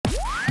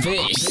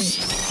This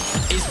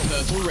is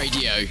Purple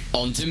Radio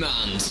on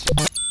demand.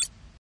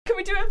 Can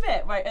we do a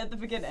bit right at the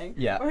beginning?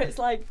 Yeah. Where it's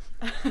like,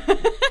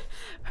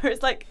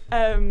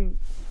 no,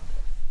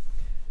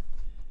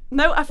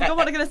 I forgot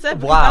what I'm gonna say.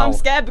 Because Wow. now I'm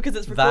scared because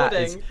it's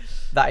recording.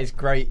 That is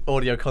great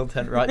audio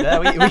content right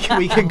there.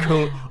 We can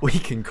call We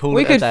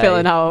it could a day. fill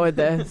an hour with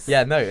this.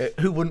 Yeah, no,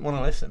 who wouldn't want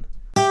to listen?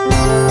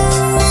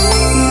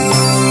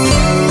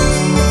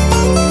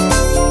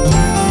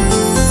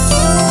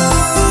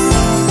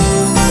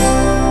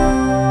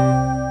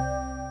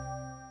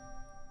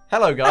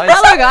 Hello, guys.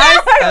 Hello, guys.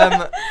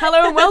 Um,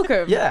 Hello and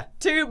welcome. yeah,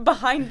 To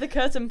Behind the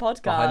Curtain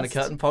podcast. Behind the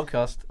Curtain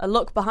podcast. A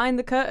look behind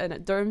the curtain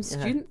at Durham Yeah.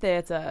 Student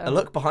Theatre. A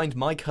look behind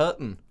my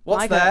curtain.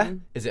 What's My there?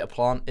 curtain. Is it a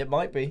plant? It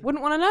might be.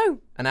 Wouldn't want to know.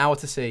 An hour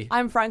to see.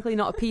 I'm frankly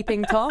not a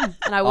peeping Tom,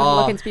 and I wouldn't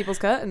Ah. look into people's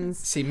curtains.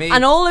 See me.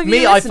 And all of you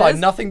me, I listeners-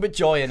 find nothing but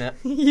joy in it.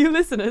 You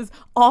listeners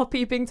are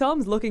peeping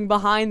Toms looking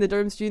behind the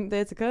Durham Student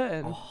Theatre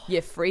curtain.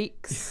 You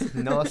freaks.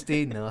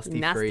 Nasty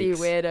Nasty freaks.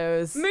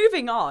 weirdos.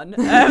 Moving on.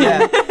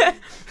 Yeah,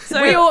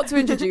 So We ought to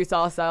introduce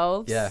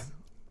ourselves. yeah.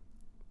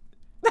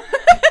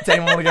 Does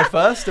anyone want to go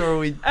first, or are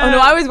we? Oh no,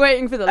 I was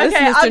waiting for the okay,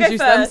 listeners I'll to go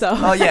introduce first.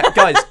 themselves. Oh yeah,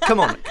 guys, come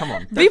on.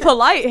 Be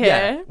polite here.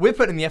 Yeah, we're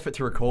putting the effort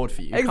to record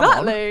for you. Come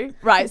on. Exactly.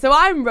 Right, so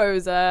I'm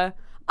Rosa.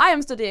 I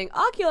am studying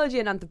archaeology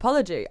and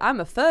anthropology. I'm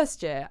a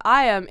first year.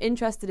 I am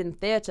interested in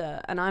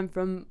theatre, and I'm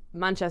from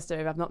Manchester.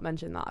 If I've not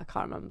mentioned that, I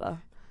can't remember.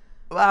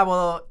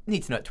 Well,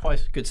 need to know it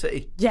twice. Good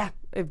city. Yeah,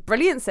 a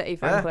brilliant city,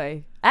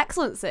 frankly.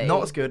 Excellent city.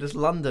 Not as good as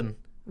London.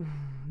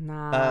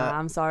 Nah,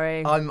 I'm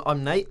sorry.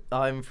 I'm Nate.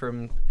 I'm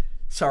from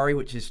Surrey,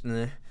 which is.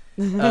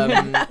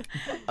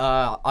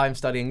 I'm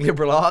studying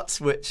liberal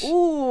arts, which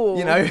Ooh.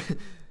 you know. do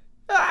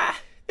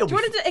you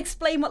want to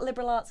explain what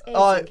liberal arts is?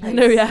 Oh, in case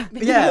no, yeah.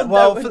 people Yeah, don't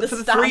well, for the three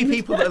understand?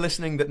 people that are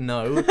listening that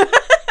know,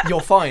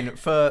 you're fine.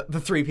 For the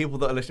three people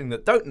that are listening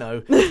that don't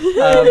know,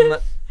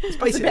 it's It's a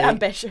basically bit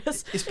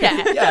ambitious. It's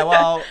yeah,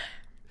 well,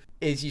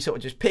 is you sort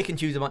of just pick and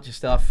choose a bunch of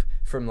stuff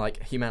from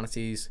like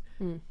humanities,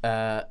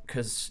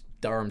 because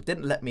Durham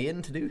didn't let me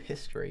in to do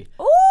history.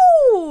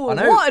 Ooh, I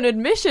know. what an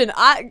admission.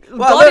 God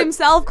look.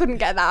 himself couldn't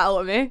get that out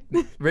of me.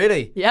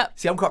 Really? Yep.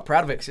 See, I'm quite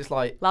proud of it because it's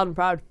like, Loud and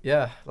proud.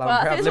 yeah, loud Well, and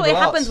I proud. think that's what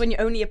liberal happens arts. when you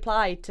only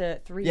apply to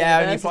three Yeah,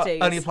 universities.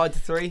 only applied to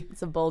 3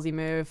 It's a ballsy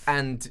move.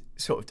 and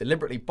sort of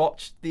deliberately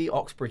botched the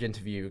Oxbridge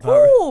interview.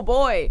 Ooh,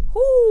 boy.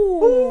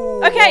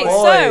 Ooh. Okay,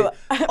 so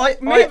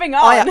moving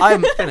on. I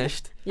am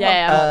finished.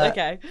 Yeah.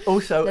 Okay.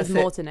 Also, There's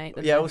more to Nate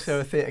than yeah, this. also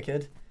a theatre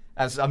kid,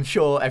 as I'm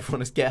sure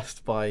everyone has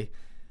guessed by,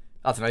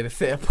 I don't know, the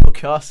theatre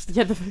podcast.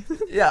 Yeah,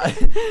 Yeah,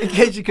 in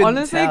case you couldn't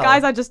honestly, tell.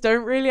 guys, I just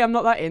don't really. I'm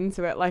not that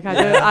into it. Like, I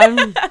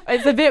don't.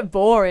 It's a bit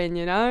boring,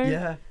 you know.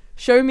 Yeah.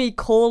 Show me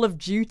Call of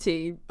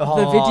Duty, the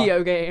Aw.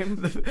 video game.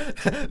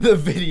 The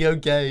video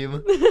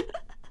game.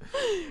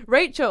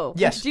 Rachel,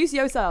 Yes. introduce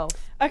yourself.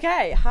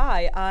 Okay,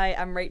 hi, I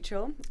am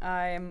Rachel.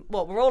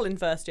 We're all in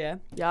first year.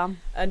 Yeah.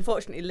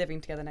 Unfortunately,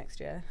 living together next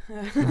year.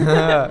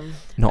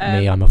 Not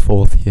me, I'm a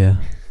 4th year.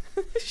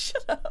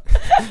 Shut up.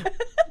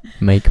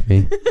 Make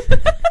me.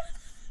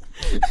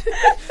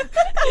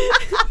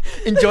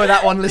 Enjoy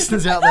that one,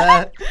 listeners out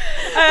there.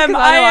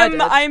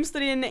 I am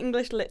studying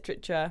English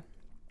literature.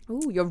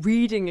 Ooh, you're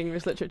reading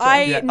English literature.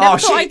 Yeah. Never Oh,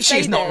 thought I'd say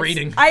she's not this.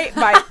 reading. Right,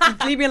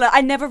 leave me alone.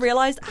 I never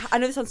realised, I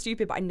know this sounds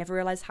stupid, but I never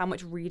realised how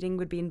much reading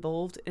would be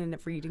involved in a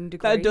reading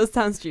degree. That does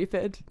sound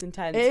stupid. It's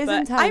intense. It is but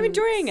intense. I'm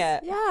enjoying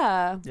it.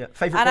 Yeah. Yeah,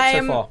 favourite And book I so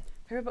am- far?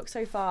 Favorite book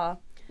so far?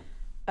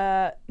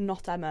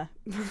 Not Emma.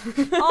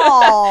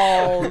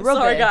 Oh,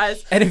 rubbish. Sorry,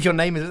 guys. And if your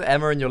name is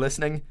Emma and you're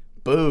listening,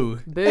 boo.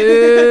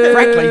 Boo.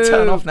 Frankly,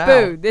 turn off now.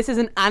 Boo. This is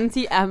an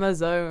anti-Emma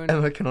zone.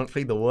 Emma cannot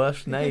be the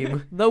worst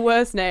name. The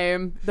worst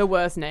name. The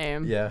worst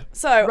name. Yeah.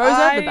 So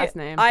Rosa, the best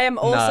name. I am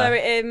also No.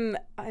 in.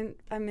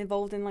 I'm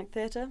involved in like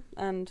theatre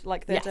and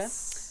like theatre.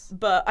 Yes.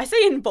 But I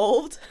say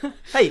involved.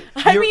 Hey,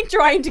 I've you're- been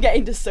trying to get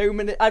into so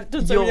many. I've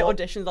done so many You're-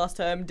 auditions last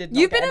term. Did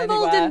not You've get been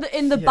involved anywhere.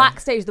 in the Yeah.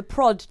 backstage, the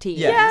prod team.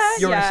 Yeah, Yeah,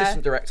 you're an yeah.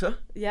 assistant director.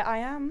 Yeah, I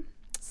am.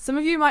 Some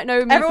of you might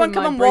know me Everyone, from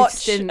come my and brief watch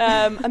stint.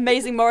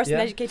 Amazing Morris and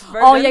Yeah. Educated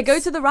Rodents. Oh yeah, go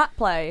to the rat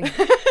play.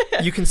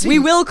 You can see. We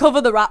will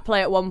cover the rat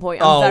play at one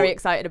point. I'm Oh, very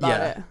excited about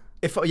yeah.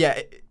 it.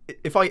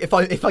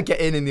 If I get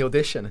in the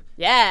audition.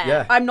 Yeah.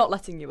 Yeah. I'm not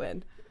letting you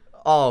in.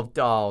 Oh.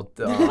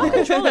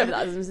 Control over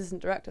that as an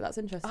assistant director. That's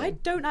interesting. I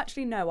don't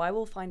actually know. I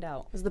will find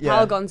out. Has the Yeah.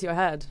 power gone to your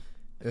head?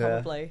 Yeah.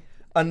 Probably.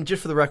 And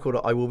just for the record,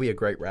 I will be a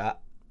great rat.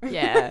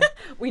 Yeah.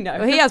 We know.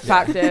 Well, he has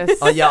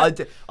practice.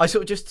 I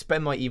sort of just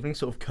spend my evening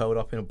sort of curled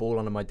up in a ball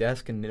under my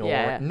desk and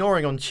Yeah.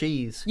 gnawing on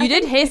cheese. You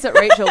did hiss at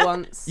Rachel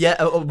once. Yeah,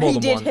 more He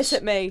than did once. hiss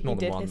at me. More He than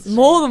did once. hiss at me.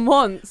 More than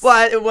once.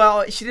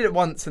 Well, she did it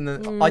once, and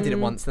then I did it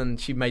once, and then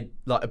she made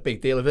like a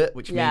big deal of it,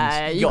 which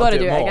Yeah, means you gotta gotta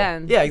do it more.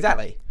 again. Yeah,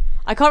 exactly.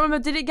 I can't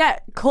remember. Did it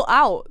get cut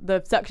out,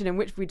 the section in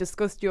which we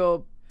discussed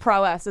your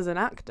prowess as an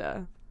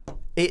actor?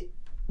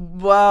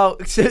 Well,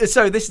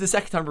 so this is the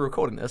second time we're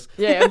recording this.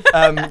 Yeah.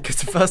 Because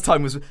the first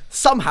time was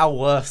somehow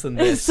worse than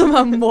this.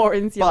 Somehow more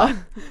insular.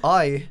 But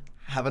I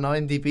have an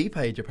IMDb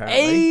page apparently.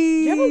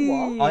 Hey. You have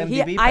a what?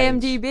 IMDb page.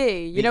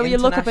 IMDb. You know, when you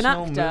look up an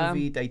International actor.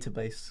 Movie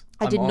Database.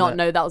 I I'm did on not it.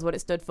 know that was what it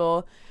stood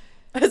for.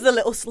 As a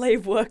little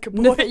slave worker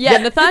boy.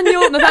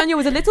 Nathaniel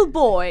was a little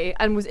boy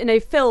and was in a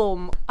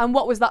film. And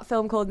what was that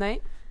film called,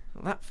 Nate?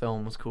 That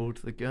film was called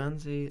The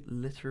Guernsey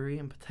Literary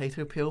and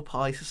Potato Peel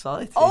Pie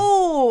Society.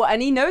 Oh,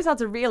 and he knows how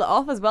to reel it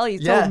off as well.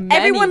 He's Yeah. told many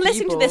Everyone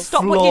listening to people. this,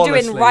 stop what you're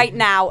doing Flawlessly. right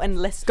now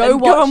and listen. Go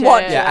and go and watch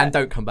watch it. Yeah, and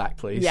don't come back,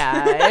 please.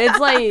 Yeah, it's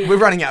like We're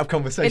running out of it's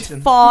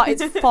conversation.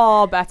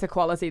 far better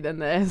quality than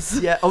this.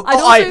 Yeah. I'd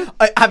also-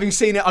 I having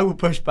seen it, I will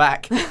push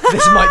back.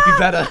 This might be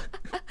better.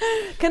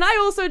 Can I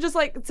also just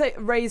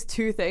raise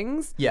two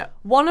things? Yeah.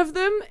 One of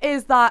them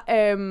is that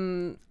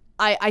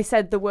I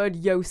said the word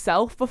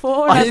yourself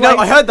before. and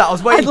I heard that. I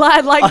was waiting.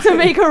 I'd like to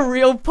make a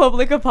real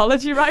public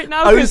apology right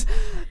now I was-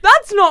 because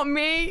that's not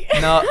me.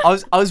 No,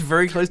 I was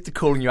very close to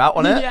calling you out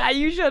on it. Yeah,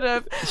 you should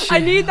have. I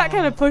need that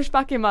kind of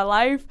pushback in my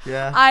life.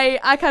 Yeah.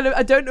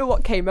 I don't know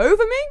what came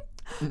over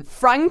me.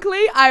 Frankly,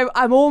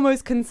 I'm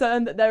almost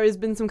concerned that there has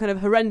been some kind of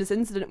horrendous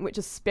incident in which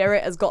a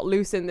spirit has got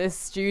loose in this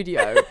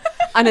studio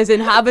and has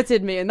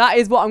inhabited me, and that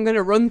is what I'm going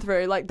to run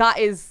through. Like that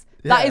is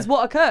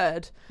what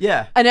occurred.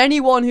 Yeah. And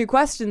anyone who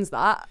questions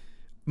that,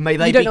 May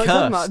they you don't be know what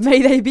I'm talking cursed. about.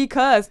 May they be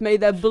cursed. May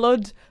their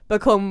blood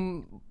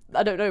become.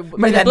 I don't know.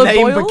 May their blood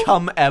name boil?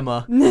 become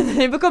Emma.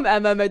 They become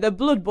Emma. May their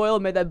blood boil.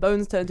 May their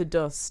bones turn to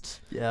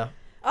dust. Yeah.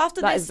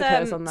 After That this is the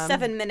curse on them.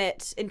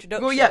 7-minute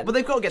introduction. Well, yeah, but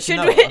they've got to get to should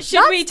know we us.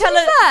 should we That's tell too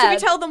should we fair.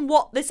 tell them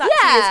what this actually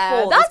Yeah,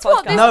 is for? that's this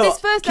what this, podcast? No, this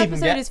first keep 'em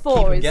episode gue- is for.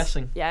 keep 'em is-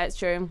 guessing. Yeah, it's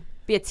true.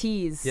 Be a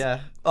tease. Yeah.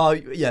 Oh,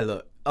 yeah.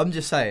 Look, I'm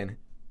just saying.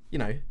 You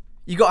know,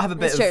 you got to have a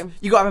bit It's of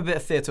true.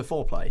 theatre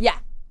foreplay. Yeah.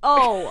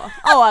 I'm.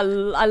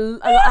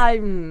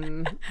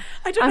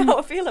 I don't know how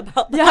I feel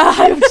about that. Yeah,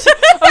 I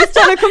was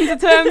trying to come to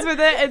terms with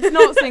it. It's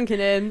not sinking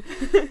in.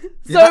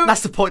 Yeah, So,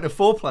 that's the point of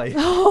foreplay.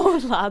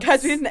 oh lads,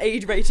 Guys, we need an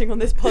age rating on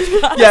this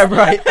podcast. Yeah,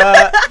 right.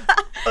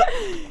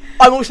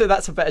 I'm also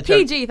that's a better joke.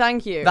 PG,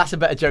 thank you. That's a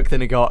better joke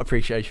than I got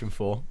appreciation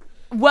for.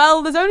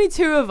 Well, there's only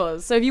two of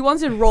us, so if you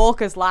wanted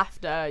raucous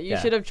laughter, you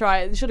Yeah. should have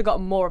tried. You should have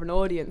gotten more of an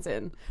audience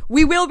in.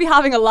 We will be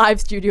having a live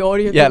studio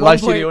audience. Yeah, at one live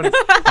studio point.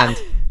 audience.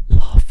 And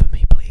laugh for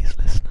me, please,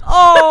 listeners.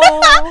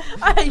 Oh,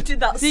 I hated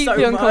that Deeply so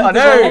much. uncomfortable. I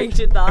know. I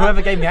hated that.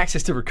 Whoever gave me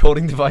access to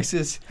recording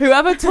devices.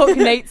 whoever took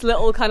Nate's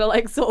little kind of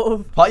like sort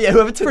of But yeah,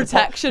 whoever took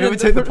Protection whoever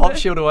of took the- the pop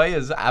shield away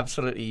is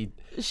absolutely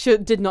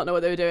did not know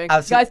what they were doing.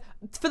 Absolute-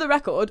 Guys, for the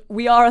record,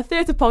 we are a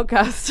theatre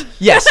podcast.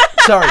 yes.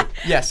 Sorry.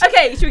 Yes.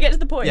 Okay, should we get to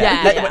the point?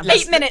 Yeah, yeah.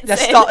 let's- 8 minutes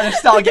Let's in.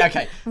 start again.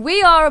 Okay.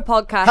 We are a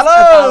podcast.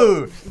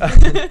 Hello.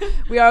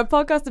 We are a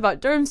podcast about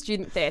Durham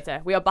Student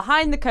Theatre. We are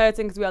behind the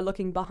curtain because we are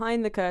looking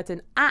behind the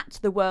curtain at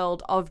the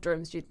world of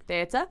Durham Student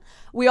Theatre.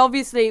 We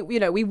obviously,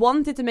 we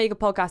wanted to make a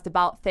podcast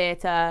about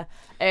theatre.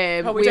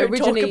 Oh, we don't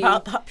originally, talk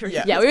about that. during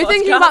Yeah. Yeah, this we were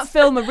thinking podcast. about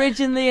film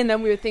originally, and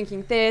then we were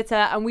thinking theatre,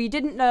 and we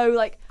didn't know,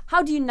 like,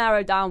 how do you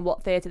narrow down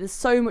what theatre? There's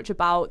so much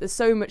there's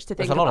so much to think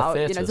There's a lot of about.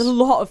 theatres. There's a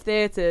lot of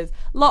theatres,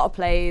 a lot of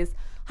plays.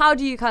 How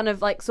do you kind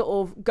of like sort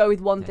of go with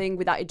one thing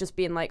without it just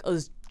being like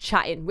us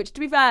chatting? Which, to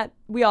be fair,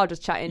 we are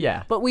just chatting.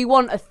 Yeah. But we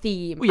want a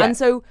theme, Well, yeah. and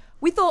so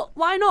we thought,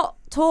 why not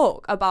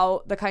talk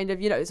about the kind of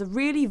it's a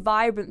really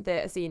vibrant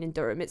theatre scene in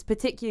Durham. It's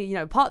particularly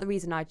part of the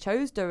reason I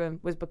chose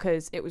Durham was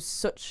because it was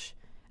such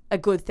a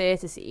good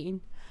theatre scene.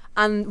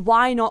 And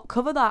why not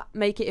cover that,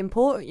 make it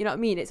important? You know what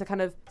I mean? It's a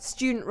kind of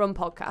student-run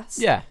podcast.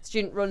 Yeah.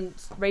 Student-run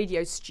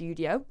radio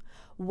studio.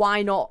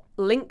 Why not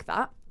link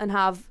that and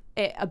have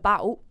it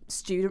about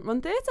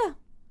student-run theatre?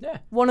 Yeah.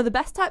 One of the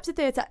best types of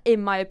theatre,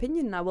 in my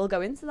opinion. And I will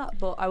go into that,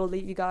 but I will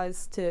leave you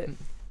guys to...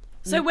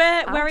 So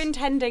we're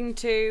intending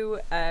to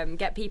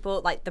get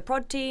people like the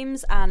prod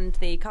teams and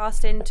the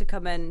casting to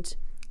come and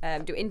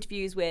do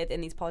interviews with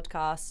in these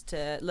podcasts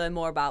to learn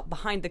more about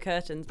behind the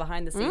curtains,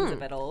 behind the scenes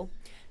of it all.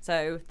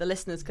 So the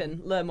listeners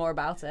can learn more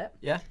about it.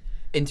 Yeah.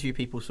 Interview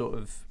people sort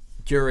of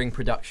during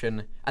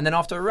production and then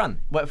after a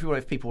run. What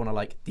if people want to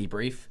like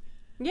debrief?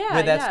 Yeah,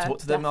 We're there yeah. to talk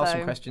to them, ask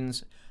some defo.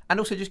 questions, and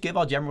also just give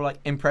our general like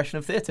impression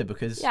of theatre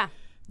because Yeah.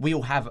 we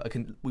all have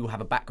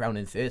a background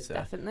in theatre.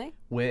 Definitely.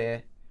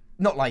 We're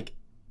not like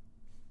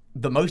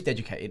the most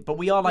educated, but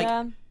we are like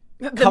Yeah.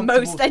 The comfortable-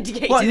 most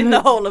educated Well, in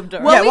the whole of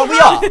Durham. yeah, we well, we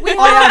have- are.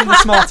 I am the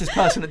smartest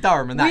person at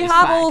Durham, and that We is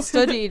have fact. all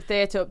studied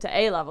theatre up to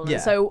A level, Yeah.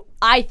 and so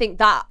I think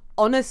that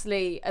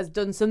honestly has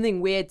done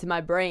something weird to my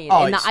brain.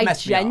 Oh, in it's that I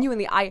messed me up.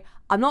 genuinely,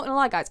 I'm not gonna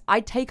lie, guys.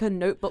 I take a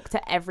notebook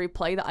to every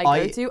play that I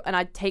go to, and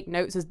I take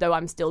notes as though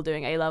I'm still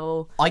doing A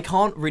level. I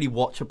can't really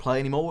watch a play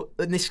anymore,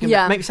 and this is gonna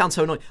Yeah. make me sound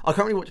so annoying. I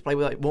can't really watch a play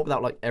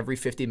without like every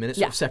 15 minutes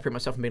sort Yeah. of separate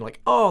myself and being like,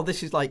 oh,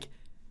 this is like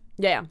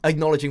Yeah.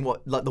 acknowledging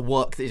what like the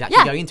work that is actually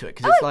Yeah. going into it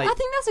because it's like I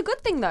think that's a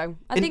good thing, though.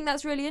 I think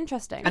that's really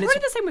interesting. and It's it's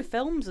probably the same with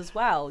films as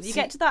well. You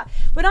get to that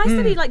when I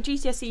studied like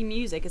GCSE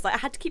music. It's like I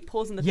had to keep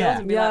pausing the Yeah. films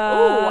and be like,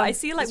 Yeah. "Oh, I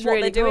see like It's what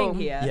really they're doing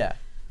cool. here." yeah,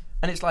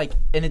 and it's like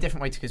in a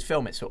different way because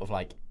film it's sort of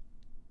like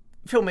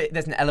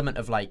there's an element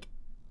of like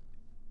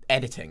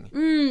editing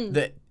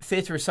that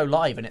theatre is so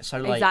live and it's so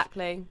like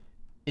exactly.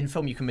 in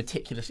film you can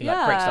meticulously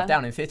like break Yeah. stuff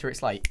down. In theatre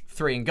it's like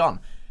 3 and gone,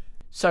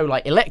 so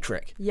like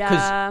electric because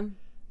Yeah.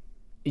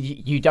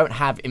 you don't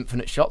have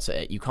infinite shots at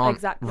it. You can't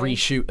Exactly.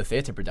 reshoot a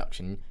theatre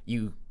production.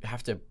 You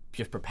have to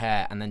just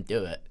prepare and then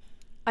do it.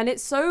 And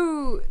it's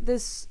so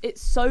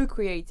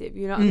creative,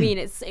 you know what I mean?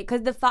 It's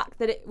because the fact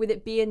that with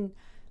it being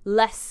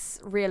less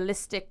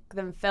realistic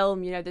than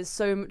film, you know, there's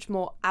so much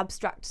more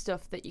abstract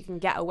stuff that you can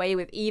get away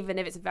with, even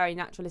if it's a very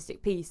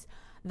naturalistic piece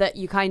that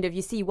you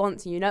see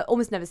once and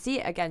almost never see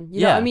it again.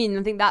 You know what I mean?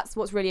 I think that's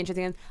what's really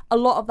interesting, and a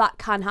lot of that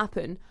can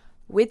happen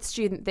with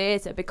student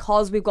theatre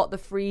because we've got the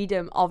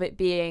freedom of it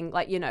being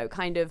like, you know,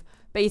 kind of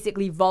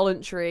basically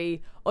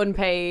voluntary,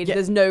 unpaid.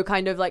 There's no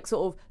kind of like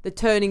sort of the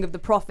turning of the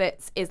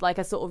profits is like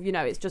a sort of, you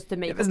know, it's just to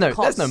make there's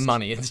cost. no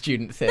money in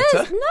student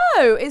theatre.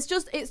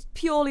 It's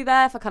purely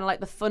there for kind of like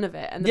the fun of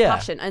it and the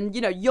passion. And, you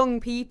know, young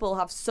people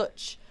have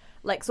such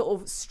like sort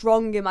of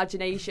strong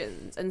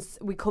imaginations, and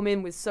we come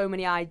in with so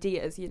many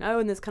ideas, you know,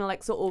 and there's kind of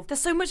like sort of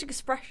there's so much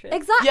expression.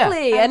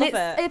 Exactly. Yeah. And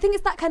I think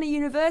it's that kind of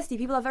university.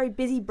 People have very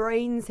busy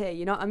brains here,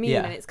 you know what I mean?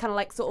 Yeah. And it's kind of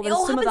like sort of It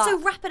all happens so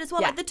rapid as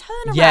well, Yeah. like the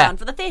turnaround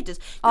for the theatres.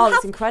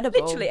 It's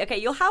incredible. Literally, okay,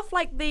 you'll have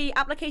like the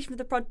application for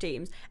the prod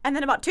teams, and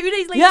then about 2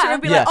 days later it'll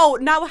be like, oh,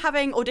 now we're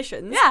having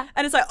auditions. Yeah.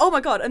 And it's like, oh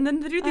my god, and then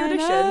they do the I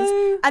auditions,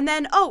 know. and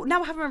then, oh, now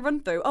we're having a run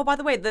through. Oh, by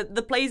the way, the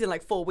play's in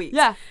like 4 weeks.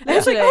 Yeah, And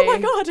it's like, oh my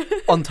literally.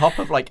 god. On top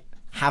of like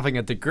having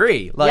a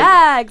degree. Like,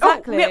 Yeah,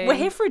 exactly. Oh, we're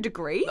here for a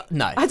degree?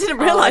 No. I didn't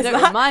realise don't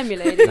that. remind me,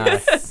 ladies.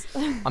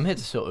 No. I'm here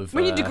to sort of...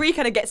 When your degree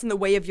kind of gets in the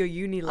way of your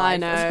uni life. I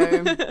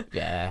know.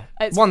 Yeah.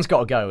 It's- One's got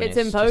to go. And it's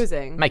just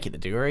imposing. make it the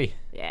degree.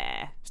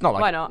 Yeah. It's not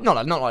like... Why not?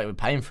 Not like we're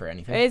paying for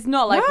anything. It's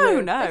not like No,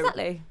 we're- no.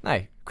 Exactly.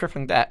 No.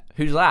 Crippling debt.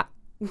 Who's that?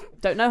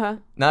 Don't know her.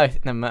 No,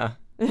 it doesn't matter.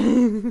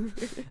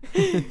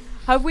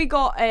 Have we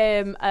got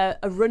a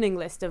running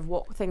list of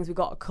what things we've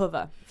got to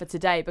cover for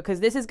today? Because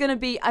this is going to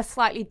be a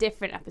slightly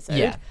different episode.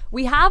 Yeah.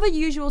 We have a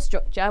usual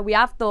structure. We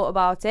have thought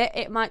about it.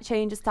 It might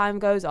change as time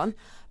goes on.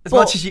 As But-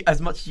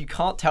 much as you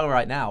can't tell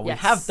right now, we Yes.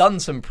 have done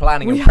some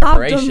planning We and have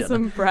preparation. done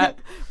some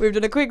prep. We've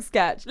done a quick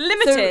sketch.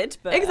 Limited,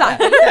 but-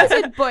 Exactly.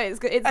 Limited, but it's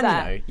and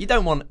there. you know, you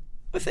don't want...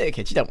 With theatre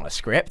kids, you don't want a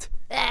script.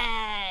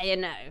 You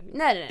know.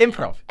 No.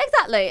 Improv.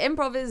 Exactly.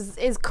 Improv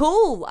is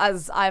cool,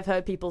 as I've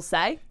heard people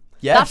say.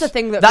 Yes. That's a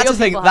thing that That's real a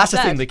thing. people That's have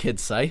a thing said. the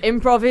kids say.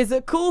 Improv is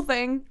a cool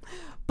thing.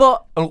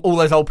 But All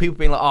those old people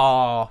being like,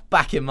 "Oh,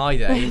 back in my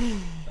day,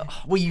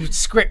 we used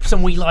scripts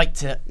and we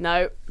liked it."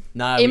 no.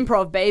 No,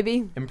 Improv,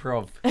 baby.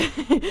 improv.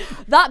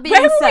 That being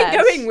Where are said, we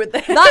going with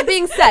this? That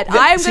being said,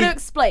 I am See- going to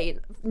explain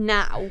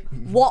now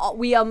what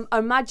we are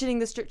imagining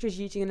the structure is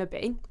usually going to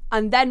be,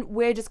 and then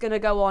we're just going to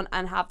go on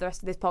and have the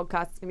rest of this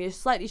podcast. It's going to be a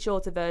slightly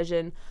shorter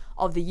version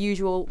of the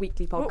usual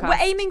weekly podcast. We're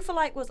aiming for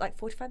like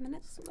 45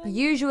 minutes or something?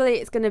 Usually,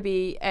 it's going to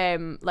be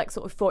like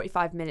sort of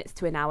 45 minutes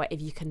to an hour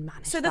if you can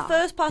manage. So the that.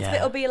 first part of Yeah.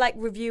 it will be like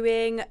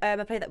reviewing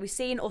a play that we've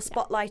seen or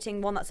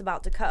spotlighting one that's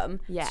about to come.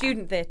 Yeah.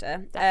 Student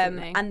theatre.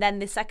 Definitely. And then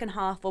the second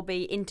half will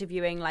be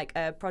interviewing like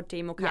a prod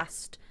team or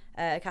cast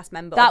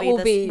member. that or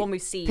will be one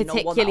we've seen or one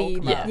that will particularly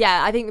come up.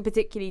 yeah. I think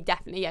particularly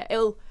definitely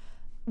it'll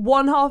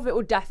one half of it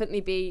will definitely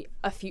be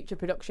a future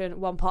production,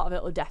 one part of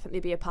it will definitely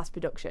be a past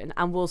production,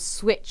 and we'll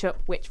switch up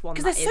which one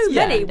Because that there's so is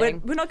many,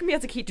 depending. we're not going to be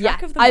able to keep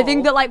track of them I all.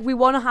 think that like we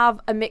want to have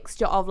a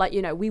mixture of like,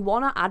 you know, we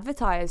want to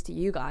advertise to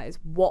you guys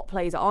what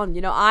plays are on.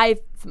 You know, I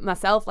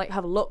myself like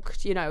have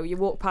looked, you know, you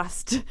walk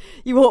past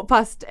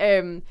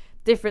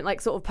different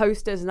like sort of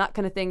posters and that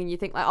kind of thing, and you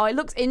think like, oh, it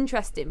looks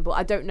interesting, but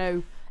I don't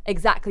know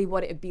exactly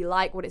what it'd be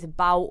like, what it's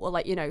about, or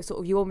like, you know, sort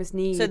of you almost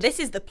need. So this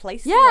is the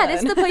place. Yeah,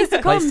 this is the place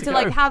to come Place to, to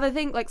like go. have a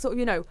think, like sort of,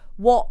 you know,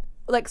 what,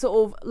 like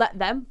sort of let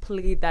them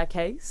plead their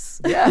case.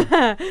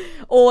 Yeah.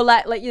 Or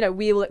like, you know,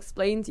 we will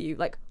explain to you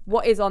like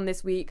what is on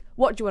this week,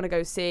 what do you want to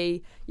go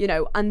see, you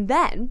know, and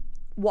then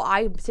what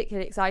I'm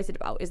particularly excited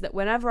about is that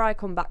whenever I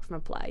come back from a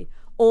play,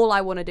 all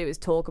I want to do is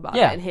talk about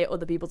Yeah. it and hear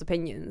other people's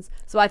opinions.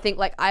 So I think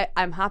like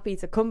I'm happy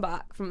to come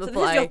back from the So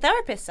play. this is your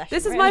therapist session.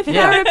 This is really. my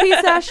therapy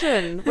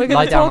session. We're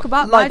going to talk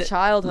about my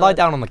childhood. Lie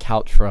down on the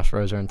couch for us,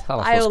 Rosa, and tell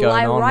us what's I'll going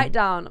lie on. right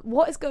down.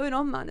 What is going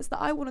on, man? It's that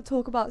I want to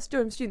talk about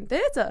Durham Student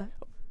Theatre.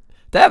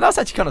 Damn, that's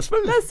actually kind of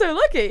smooth. That's so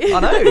lucky. I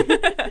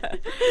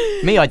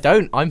know. Me, I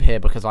don't. I'm here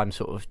because I'm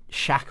sort of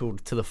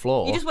shackled to the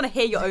floor. You just want to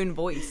hear your own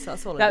voice.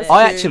 That's all That's it is.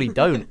 I true. actually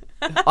don't.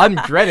 I'm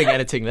dreading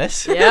editing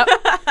this. Yep.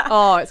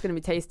 Oh, it's going to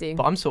be tasty.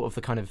 But I'm sort of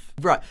the kind of...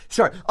 Right,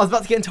 sorry. I was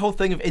about to get into a whole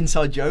thing of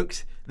inside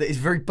jokes that is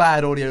very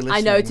bad audio listening.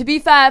 I know, to be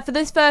fair, for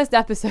this first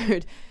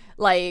episode,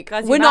 like,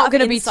 Guys, the we're amount not of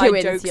going to be inside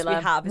too jokes we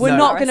insular. have is We're No.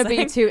 not going to be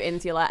embarrassing. too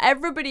insular.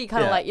 Everybody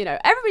kind of Yeah. like, you know,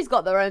 everybody's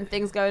got their own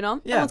things going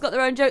on. Yeah. Everyone's got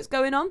their own jokes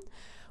going on.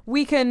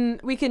 We can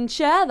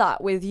share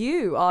that with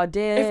you, our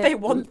dear If they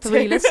want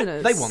three to.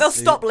 listeners. They want They'll to,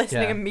 stop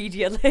listening yeah.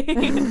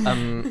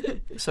 immediately.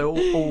 So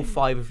all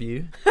five of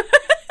you...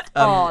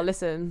 Oh,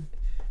 listen,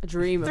 a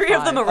dream of 3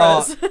 of them five. are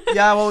us.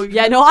 yeah, well...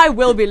 Yeah, no, I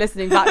will be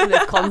listening back to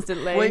this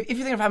constantly. Well, if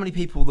you think of how many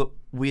people that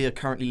we are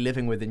currently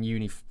living with in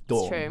uni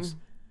dorms... true.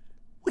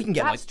 We can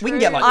get That's like... We can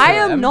get true. like... I two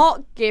of am them.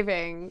 not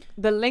giving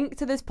the link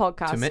to this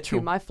podcast To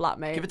Mitchell. my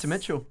flatmates. Give it to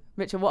Mitchell.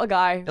 Mitchell, what a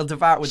guy. He'll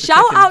devour it with the Shout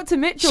chicken. out to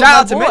Mitchell. Shout my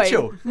out to boy.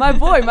 Mitchell. My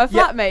boy, my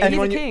Yeah, flatmate.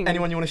 anyone He's a king.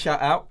 anyone you want to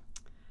shout out?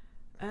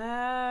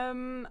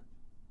 Um,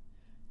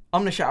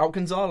 I'm going to shout out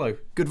Gonzalo.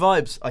 Good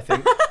vibes, I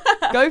think.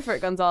 Go for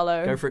it,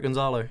 Gonzalo. Go for it,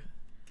 Gonzalo.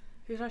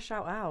 who should I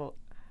shout out?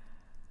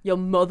 Your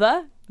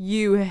mother,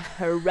 You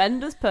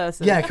horrendous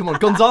person. Yeah, come on.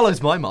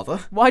 Gonzalo's my mother.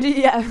 Why do you?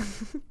 Yeah,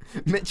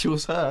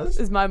 Mitchell's hers.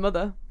 is my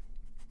mother.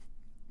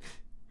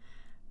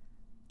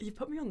 You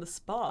put me on the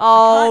spot.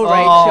 Oh,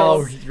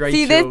 Rachel. Rachel.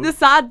 See, the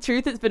sad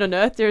truth that's been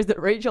unearthed here is that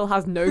Rachel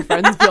has no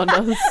friends beyond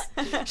us.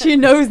 She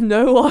knows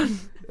no one.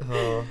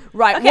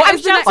 Right, Okay, what I'm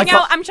is the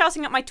next?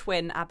 shouting out my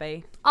twin,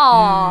 Abby.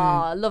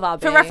 Aw, love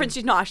Abby. For reference,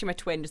 she's not actually my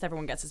twin, just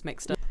everyone gets us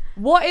mixed up.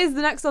 What is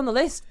the next on the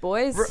list,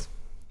 boys?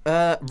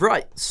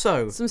 Right,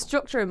 so Some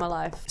structure in my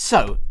life.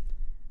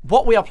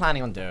 what we are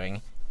planning on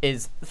doing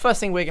is the first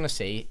thing we're going to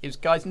see is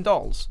Guys and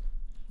Dolls.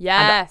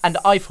 Yes. And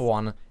I, for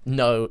one,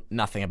 know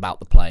nothing about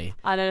the play.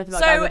 I know nothing about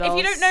So, Guys and if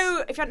you Dolls. don't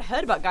know, if you haven't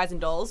heard about Guys and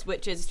Dolls,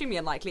 which is extremely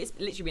unlikely, it's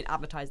literally been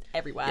advertised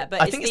everywhere.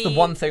 But I think it's the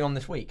one thing on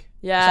this week.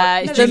 Yeah,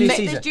 It's it's like, the Julius mi-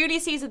 Caesar. There's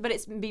Julius Caesar, but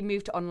it's been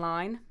moved to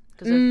online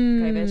because of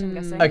COVID, I'm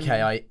guessing.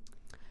 Okay,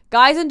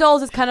 Guys and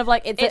Dolls is kind of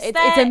like it's a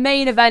It's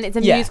main event. It's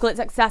a Yeah. musical. It's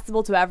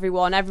accessible to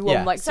everyone. Everyone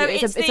Yeah. like So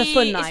it's a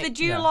fun night. It's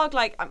the duologue,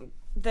 like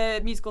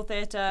the musical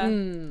theatre,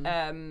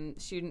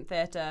 student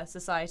theatre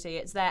society.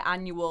 It's their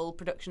annual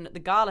production at the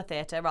Gala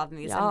Theatre rather than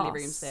the Assembly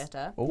Rooms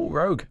Theatre. Oh,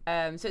 rogue.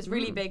 So it's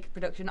really big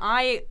production.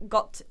 I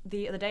got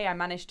the other day. I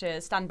managed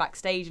to stand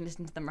backstage and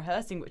listen to them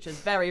rehearsing, which was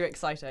very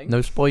exciting. No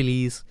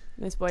spoilies.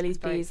 No spoilies,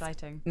 Very please.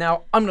 exciting.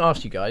 Now, I'm going to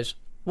ask you guys,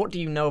 what do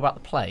you know about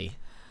the play?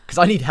 Because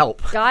I need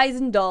help. Guys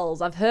and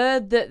Dolls. I've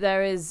heard that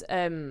there is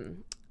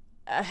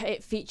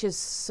it features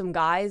some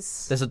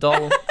guys. There's a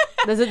doll.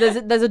 There's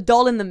a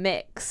doll in the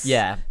mix.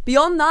 Yeah.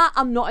 Beyond that,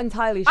 I'm not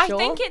entirely sure. I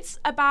think it's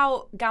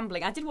about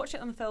gambling. I did watch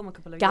it on the film a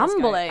couple of years ago.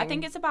 Gambling? I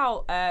think it's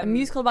about a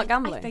musical about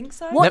gambling. I think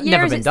so. What year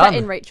Never is been it set done.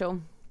 in,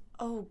 Rachel?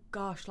 Oh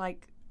gosh,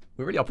 like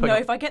We really are putting no.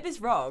 up- If I get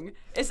this wrong,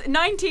 it's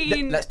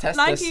 19. Let's test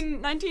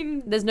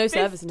 19. There's no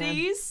service in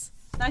here.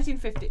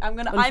 1950. I'm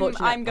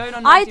Unfortunate. going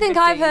on. I think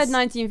I've heard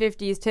 1950s.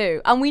 1950s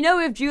too. And we know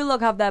if Duologue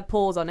have their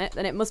paws on it,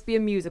 then it must be a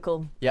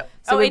musical. Yep.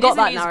 So Oh, we've it got is a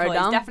that musical. narrowed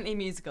down. It's definitely a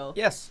musical.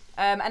 Yes.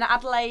 And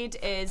Adelaide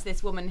is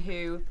this woman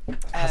who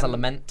Has a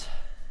lament.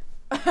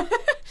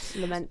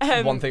 Lament.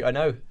 One thing I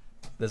know.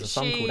 There's a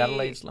song she called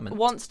Adelaide's Lament.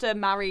 wants to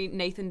marry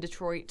Nathan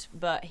Detroit,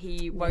 but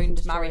he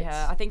won't marry Detroit.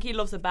 her. I think he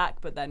loves her back,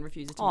 but then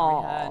refuses to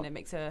marry her, Aw. and it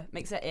makes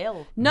her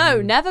ill.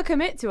 No, never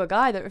commit to a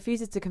guy that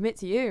refuses to commit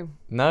to you.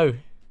 No.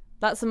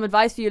 That's some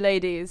advice for you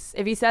ladies.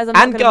 If he says I'm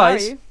And not going to marry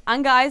guys. you.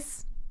 And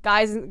guys.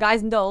 Guys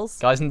and dolls.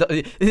 Guys, and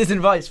this is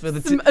advice for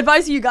the Some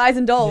advice for you guys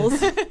and dolls.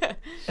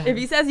 If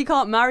he says he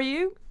can't marry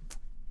you,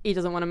 he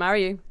doesn't want to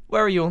marry you.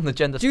 Where are you on the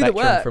gender Do the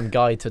spectrum work. from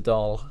guy to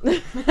doll?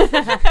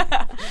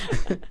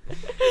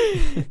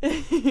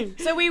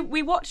 So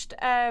we watched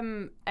a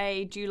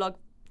Duologue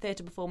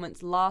theatre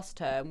performance last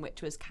term,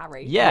 which was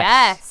Carrie.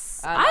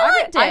 Yes. I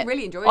liked it. I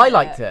really enjoyed it. I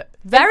liked it.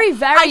 Very,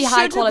 very I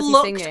high should quality have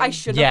looked. singing. I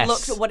should Yes. have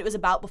looked at what it was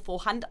about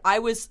beforehand. I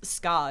was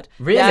scarred.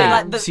 Really? Yeah.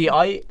 Like the- See,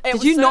 I... It Did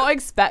was you so- not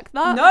expect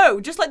that? No,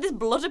 just like this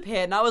blood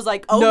appeared, and I was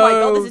like, "Oh my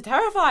god, this is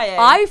terrifying."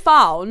 I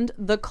found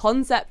the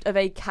concept of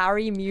a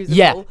Carrie musical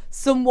Yeah.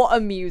 somewhat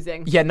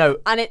amusing. Yeah, no.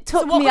 And it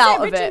took what me was it out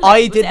of it. originally? I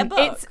Was it a didn't-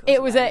 book It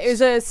or was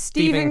something? a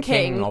Stephen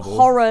King novel.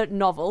 horror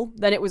novel.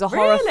 Then it was a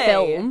horror Really?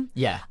 film.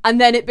 Yeah.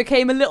 And then it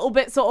became a little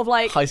bit sort of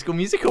like High School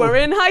Musical. we're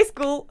in high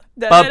school.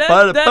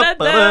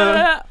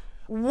 Ba-ba-da-ba-ba-da.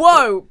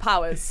 Whoa,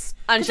 powers.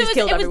 And she's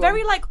killed it was everyone.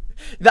 very like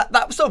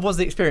That sort of was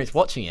the experience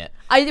watching it.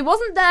 It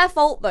wasn't their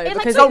fault though, like,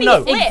 because totally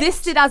Oh, no. it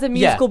existed as a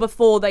musical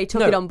before they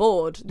took No. it on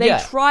board. They Yeah.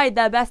 tried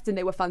their best and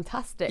they were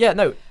fantastic. Yeah,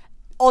 no.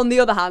 On the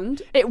other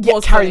hand, it Yeah,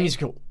 was Carrie funny. the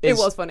Musical It is-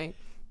 was funny.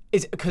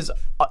 Is because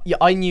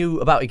I knew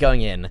about it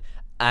going in,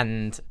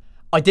 and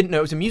I didn't know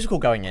it was a musical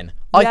going in.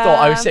 I thought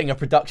I was Yeah. seeing a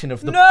production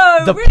of the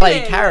No, play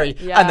really? Carrie,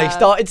 Yeah. and they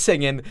started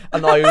singing,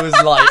 and I was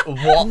like,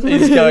 "What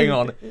is going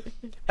on?" And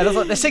I was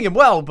like, "They're singing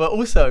well, but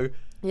also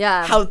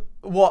Yeah.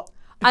 what?"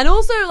 And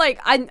also, like,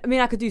 I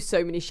mean, I could do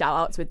so many shout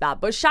outs with that,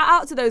 but shout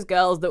out to those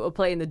girls that were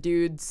playing the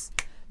dudes.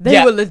 They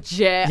Yeah. were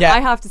legit. Yeah. I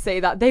have to say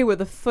that. They were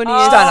the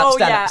funniest. Stand up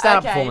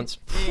okay. performance.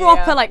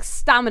 Proper, Yeah. like,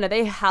 stamina.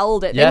 They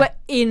held it. Yeah. They were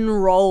in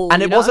role.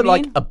 And you it know wasn't what I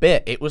like mean? a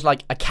bit; it was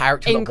like a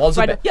character that was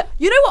a bit. Incredible. Yeah.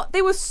 You know what?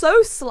 They were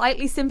so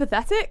slightly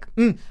sympathetic.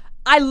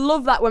 I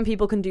love that when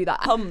people can do that.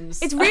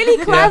 Hums. It's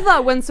really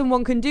clever when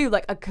someone can do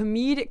like a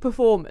comedic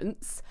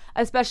performance,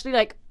 especially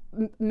like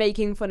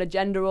making fun of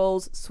gender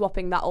roles,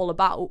 swapping that all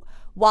about,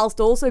 whilst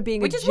also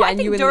being which a is what I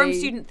genuinely think Durham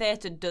Student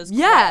Theatre does.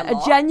 yeah, quite a a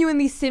lot.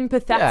 genuinely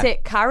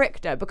sympathetic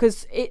character,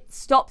 because it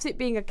stops it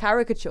being a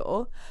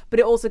caricature, but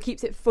it also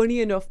keeps it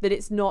funny enough that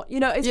it's not, you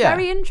know, it's Yeah.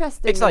 very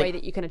interesting It's the like- way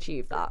that you can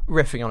achieve that.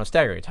 riffing on a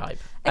stereotype.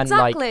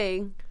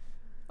 Exactly.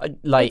 And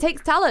like, It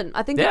takes talent.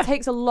 I think Yeah. it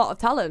takes a lot of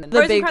talent. The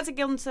big- Rosencrantz and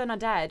Guildenstern are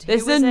dead. this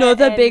Who is was it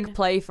another in- big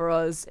play for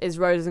us. Is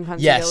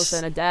Rosencrantz Yes. and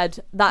Guildenstern are dead?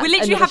 That's We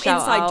literally another have shout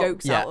inside out.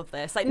 jokes Yeah. out of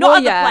this, like not Well,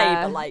 at the play,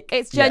 yeah. but like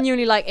it's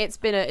genuinely like it's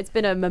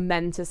been a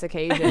momentous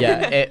occasion.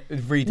 yeah, it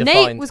redefined.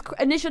 Nate was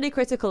initially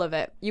critical of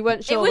it. You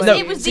weren't sure. it was. were It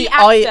you? was See, the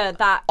actor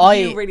that I-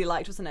 you really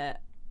liked, wasn't it?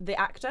 The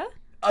actor,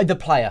 the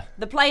player.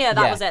 the player.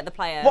 That Yeah. was it. The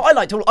player. What I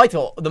liked, I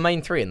thought the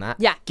main three in that,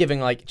 Yeah. giving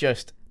like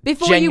just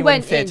Before genuine you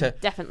went theatre. in,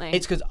 definitely.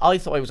 It's because I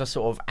thought it was a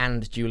sort of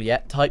And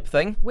Juliet type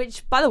thing.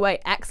 Which, by the way,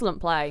 excellent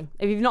play.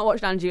 If you've not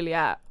watched Anne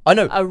Juliet, I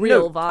know. a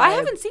real vibe. I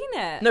haven't seen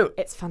it. No.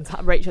 It's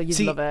fantastic. Rachel, you'd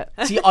See, love it.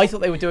 see, I thought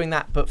they were doing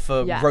that, but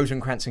for Yeah.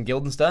 Rosencrantz and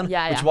Guildenstern.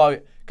 Yeah, Which yeah. is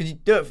why, because you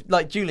do it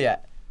like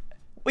Juliet.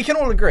 We can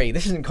all agree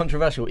this isn't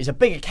controversial. Is a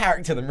bigger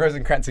character than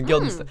Rosencrantz and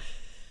Guildenstern.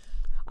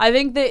 I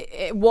think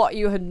that what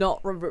you had not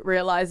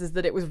realised is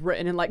that it was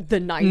written in like the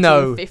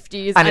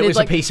 1950s. No, and it it's was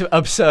like, a piece of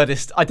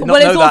absurdist. I did not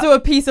well, know it's that. also a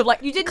piece of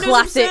like You didn't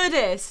classic. know it was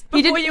absurdist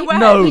He before didn't. you went.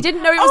 No. He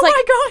didn't know it was Oh like.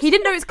 my gosh. He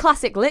didn't know it was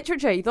classic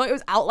literature. He thought it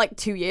was out like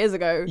 2 years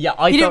ago. Yeah,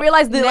 I He didn't thought-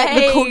 realise the like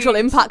the cultural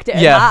Names. impact it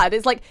Yeah. had.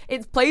 It's like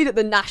it's played at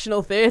the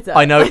National Theatre.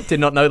 I know, did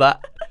not know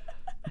that.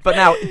 But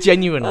now,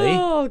 genuinely,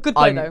 Oh, good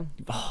play I'm though,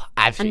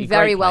 absolutely and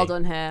very great well play.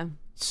 done here.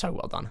 So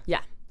well done. Yeah,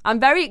 I'm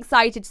very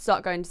excited to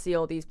start going to see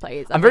all these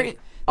plays. I'm very.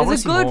 I There's wanna a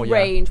see good more, yeah.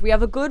 range. We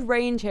have a good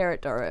range here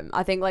at Durham.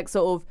 I think like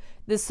sort of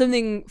there's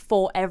something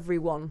for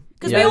everyone.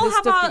 Because Yeah. we all There's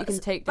have stuff that our, you can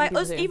take like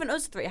people us, to. even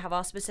us three have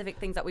our specific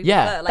things that we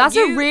Yeah. prefer. Like That's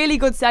you, a really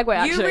good segue, You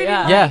actually. really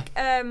yeah.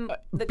 like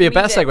the Be a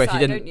better comedic segue if you side,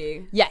 didn't. don't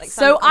you? Yes. Like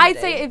So stand-up I'd comedy.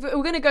 say if we're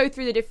going to go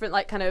through the different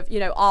like kind of, you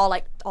know,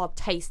 our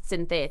tastes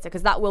in theatre,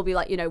 because that will be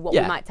like, you know, what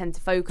Yeah. we might tend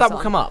to focus That on.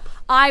 will come up.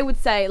 I would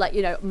say like,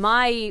 you know,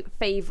 my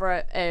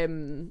favourite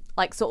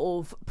like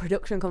sort of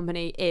production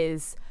company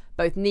is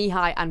both Knee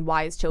High and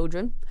Wise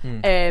Children.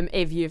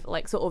 If you've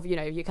like sort of, you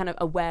know, you're kind of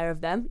aware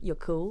of them, you're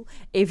cool.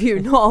 If you're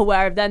not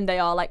aware of them, they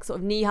are like sort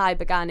of Knee High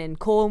began in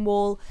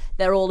Cornwall.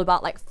 They're all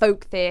about like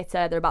folk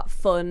theatre. They're about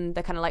fun.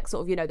 They're kind of like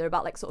sort of, you know, they're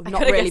about like sort of not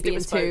coulda really guessed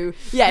it being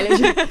was too, yeah,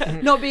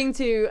 literally, not being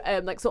too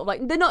like sort of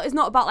like they're not. It's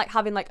not about like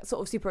having like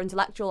sort of super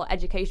intellectual or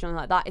educational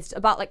like that. It's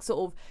about like sort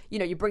of, you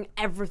know, you bring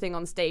everything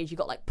on stage. You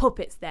got like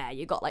puppets there.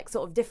 You got like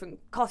sort of different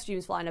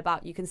costumes flying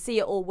about. You can see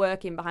it all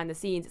working behind the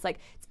scenes. It's like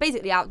it's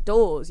basically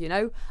outdoors, you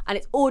know, and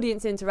it's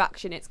audience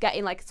interaction. It's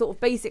getting like sort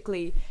of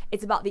basically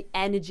it's about the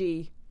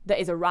energy that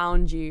is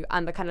around you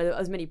and the kind of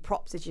as many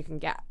props as you can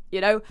get, you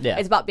know. Yeah.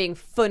 It's about being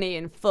funny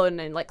and fun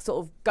and like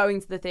sort of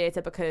going to the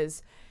theatre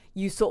because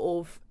you sort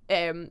of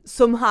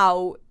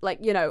somehow like,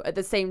 you know, at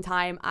the same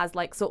time as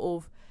like sort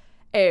of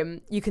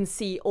you can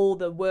see all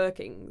the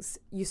workings,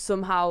 you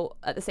somehow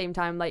at the same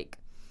time like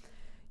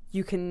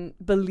you can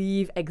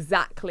believe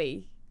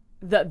exactly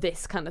that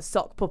this kind of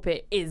sock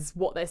puppet is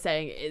what they're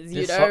saying it is,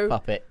 you This know. sock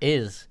puppet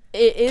is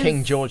It is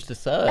King George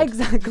III.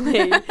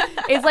 Exactly.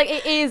 It's like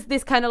it is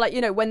this kind of like, you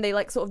know, when they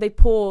like sort of they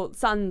pour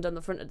sand on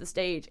the front of the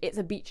stage, it's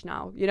a beach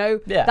now, you know.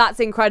 Yeah. That's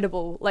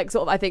incredible. Like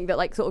sort of I think that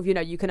like sort of, you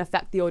know, you can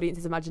affect the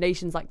audience's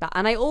imaginations like that.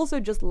 And I also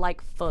just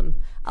like fun.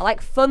 I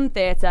like fun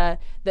theatre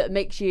that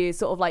makes you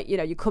sort of like, you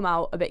know, you come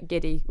out a bit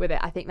giddy with it.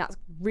 I think that's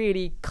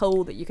really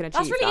cool that you can achieve.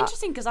 That's really that.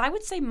 interesting because I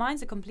would say mine's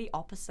the complete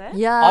opposite.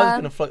 Yeah. I was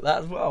going to float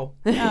that as well.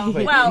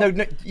 Wait, well-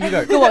 no, you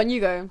go. Go on,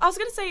 you go. I was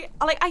gonna say,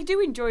 like, I do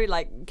enjoy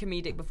like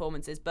comedic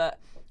performances, but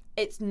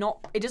it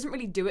doesn't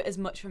really do it as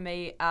much for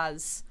me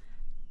as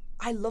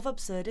I love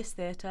absurdist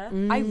theatre.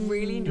 I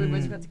really enjoy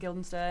Rosencrantz and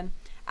Guildenstern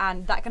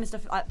and that kind of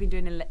stuff I've been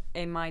doing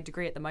in my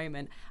degree at the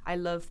moment. I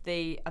love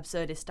the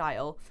absurdist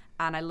style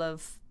and I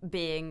love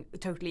being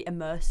totally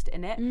immersed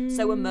in it.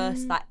 So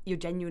immersed that you're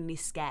genuinely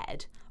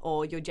scared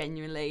or you're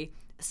genuinely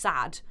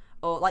sad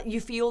or like you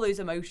feel those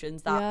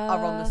emotions that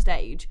are on the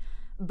stage.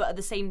 But at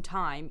the same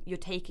time, you're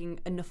taking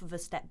enough of a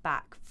step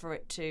back for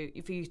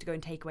you to go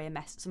and take away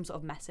some sort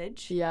of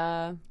message.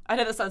 Yeah. I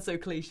know that sounds so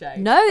cliche.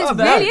 No, it's Oh,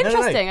 no, really no, no.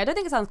 interesting. I don't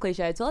think it sounds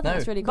cliche at all. I think No.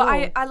 it's really cool.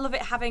 But I love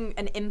it having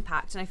an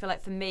impact, and I feel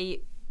like for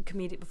me,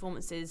 comedic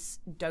performances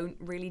don't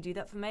really do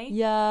that for me.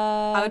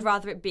 yeah. I would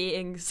rather it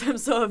being some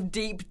sort of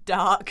deep,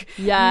 dark,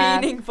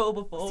 Yeah. meaningful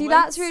performance. See,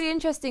 that's really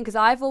interesting because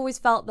I've always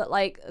felt that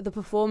like the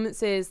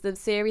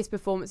serious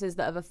performances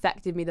that have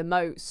affected me the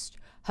most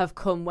have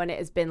come when it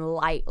has been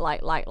light,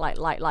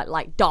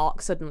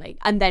 dark suddenly,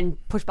 and then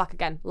push back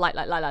again,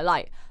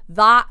 light.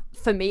 That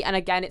for me, and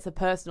again, it's a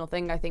personal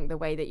thing. I think the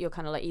way that you're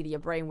kind of like either your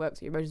brain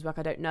works or your emotions work,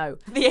 I don't know.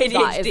 The ADHD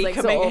That is, like,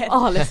 coming sort of, in.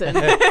 Oh, listen,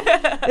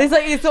 it's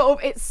like it's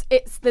sort of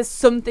it's there's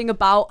something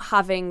about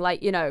having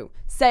like, you know,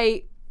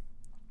 say.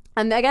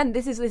 And again,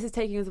 this is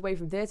taking us away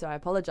from theatre. I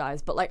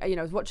apologise, but like, you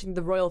know, I was watching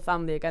The Royal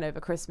Family again over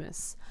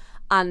Christmas,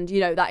 and you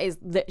know that is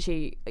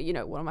literally, you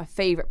know, one of my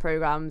favourite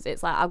programmes.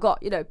 It's like I've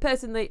got, you know,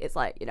 personally, it's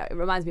like, you know, it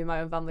reminds me of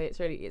my own family. It's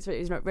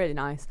really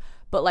nice.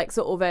 But like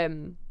sort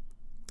of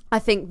I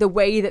think the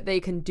way that they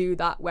can do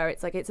that, where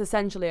it's like it's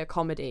essentially a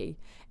comedy.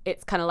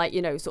 It's kind of like,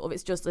 you know, sort of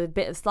it's just a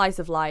bit of slice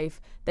of life.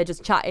 They're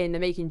just chatting,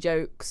 they're making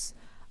jokes.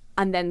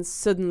 And then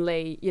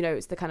suddenly, you know,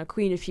 it's the kind of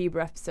Queen of Sheba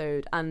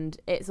episode, and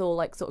it's all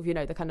like sort of, you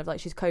know, the kind of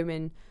like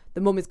the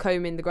mum is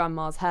combing the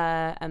grandma's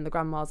hair, and the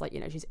grandma's like, you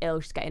know, she's ill,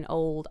 she's getting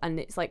old, and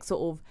it's like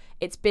sort of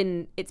it's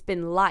been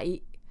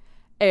light,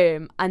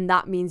 and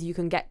that means you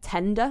can get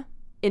tender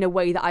in a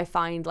way that I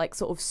find like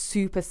sort of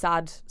super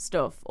sad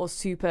stuff or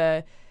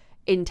super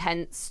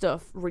intense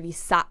stuff really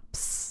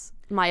saps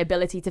my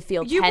ability to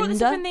feel You tender. brought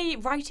this up in the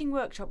writing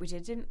workshop we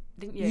did, didn't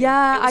you?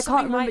 Yeah, It was I can't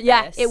something remember. like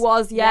Yeah, this. it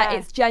was. Yeah,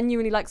 it's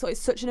genuinely like, so it's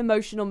such an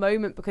emotional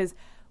moment because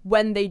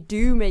when they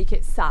do make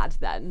it sad,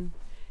 then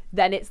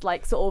then it's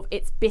like sort of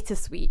it's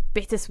bittersweet.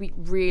 Bittersweet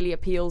really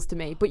appeals to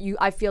me. But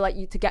I feel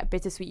like to get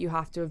bittersweet, you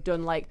have to have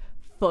done like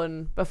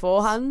fun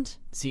beforehand.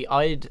 See,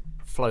 I'd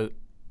float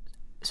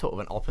sort of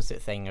an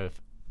opposite thing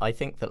of, I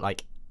think that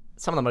like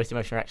some of the most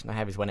emotional reaction I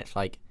have is when it's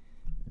like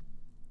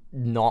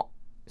not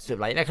sort of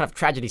like in a kind of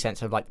tragedy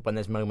sense of like when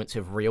there's moments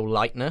of real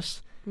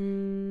lightness.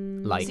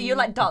 Like, So you're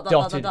like dot,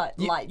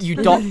 light. You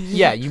dot,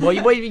 yeah. You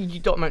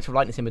dot moments of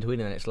lightness in between,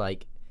 and then it's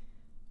like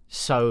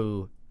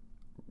so,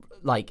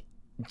 like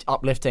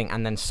uplifting,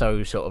 and then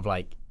so sort of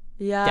like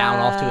Yeah. down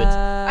afterwards.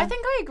 I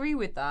think I agree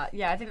with that.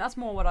 Yeah, I think that's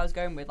more what I was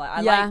going with. Like,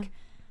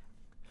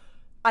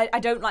 I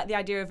don't like the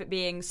idea of it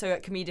being so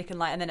comedic and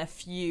light, and then a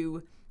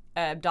few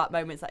dark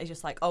moments that is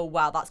just like, oh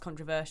wow, that's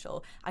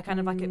controversial. I kind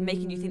of like it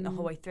making you think the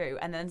whole way through,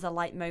 and then there's a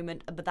light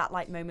moment, but that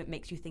light moment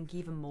makes you think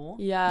even more.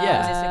 Yeah. Yeah.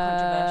 Because it's so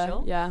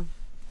controversial. Yeah,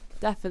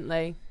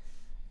 definitely.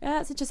 Yeah,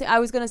 that's interesting. I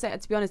was going to say,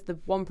 to be honest, the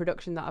one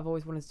production that I've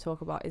always wanted to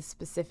talk about is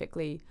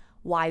specifically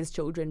Wise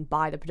Children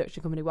by the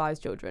production company Wise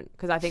Children,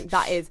 because I think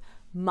that is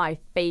my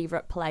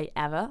favourite play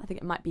ever. I think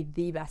it might be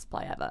the best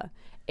play ever.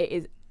 It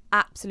is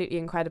absolutely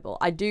incredible.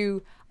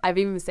 I've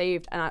even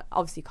saved, and I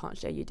obviously can't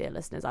show you, dear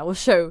listeners. I will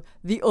show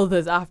the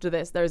others after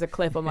this. There is a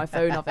clip on my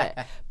phone of it.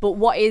 But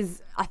what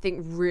is, I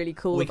think, really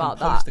cool We about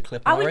can post that? the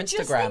clip on our would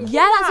just Instagram. think-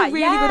 Yeah, that's a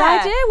really good Yeah.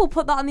 idea. We'll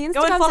put that on the Instagram.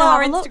 Go and to follow have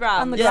our a look Instagram.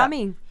 on the Yeah.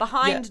 Grammy.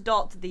 Behind Yeah.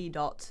 dot the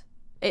dot.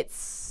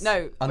 It's No,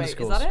 wait,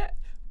 Underscores. is that it?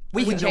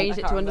 We we can change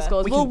it to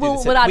underscores. We can do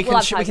this. We'll add, we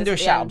we'll can, add we can do a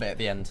tags at the shout end. bit at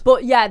the end.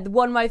 But yeah,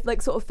 one of my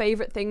like sort of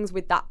favorite things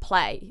with that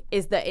play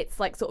is that it's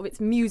like sort of it's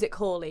music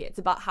hall-y. It's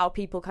about how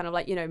people kind of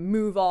like, you know,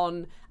 move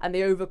on and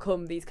they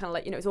overcome these kind of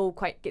like, you know,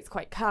 it's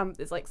quite camp.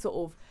 There's like sort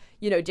of,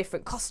 you know,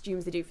 different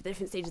costumes they do for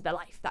different stages of their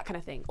life, that kind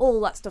of thing. All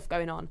that stuff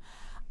going on.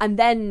 And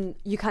then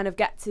you kind of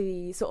get to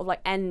the sort of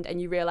like end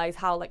and you realize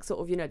how like sort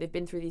of, you know, they've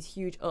been through these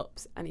huge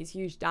ups and these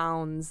huge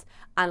downs,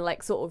 and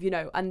like sort of, you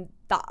know, and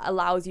that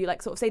allows you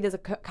like sort of say there's a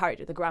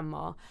character, the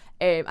grandma,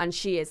 and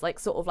she is like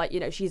sort of like, you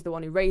know, she's the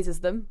one who raises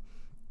them.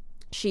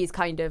 She's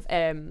kind of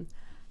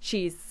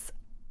she's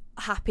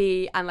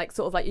happy and like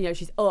sort of like, you know,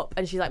 she's up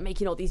and she's like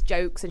making all these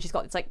jokes and she's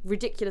got this like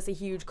ridiculously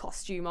huge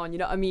costume on, you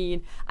know what I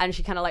mean? And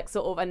she kind of like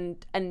sort of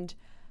and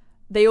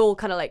they all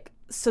kind of like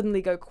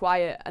suddenly go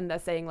quiet, and they're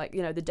saying like,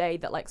 you know, the day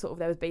that like sort of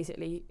there was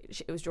basically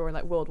it was during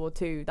like World War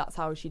II, that's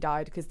how she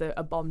died, because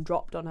a bomb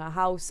dropped on her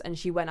house and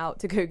she went out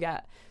to go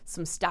get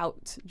some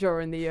stout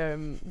during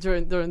the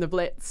during the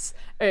Blitz,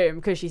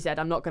 because she said,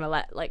 I'm not gonna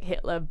let like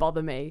Hitler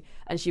bother me,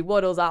 and she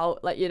waddles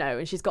out like, you know,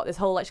 and she's got this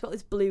whole like she's got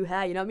this blue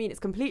hair, you know what I mean? It's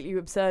completely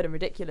absurd and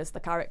ridiculous, the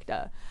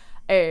character,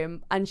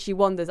 and she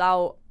wanders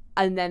out.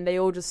 And then they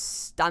all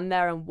just stand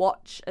there and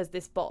watch as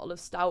this bottle of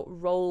stout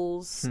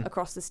rolls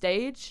across the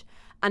stage.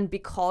 And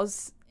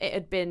because it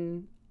had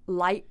been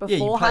light Yeah,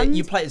 beforehand,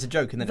 you play it as a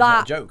joke, and then it's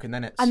not a joke, and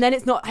then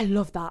it's not. I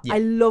love that. Yeah. I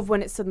love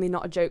when it's suddenly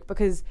not a joke,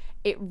 because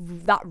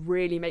that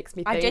really makes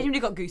me think. I genuinely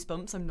got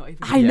goosebumps. I'm not even.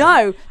 I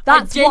know.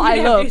 That's what I genuinely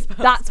have love. goosebumps.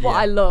 That's what Yeah.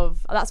 I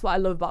love. That's what I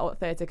love about what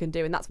theatre can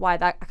do, and that's why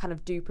I kind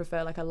of do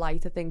prefer like a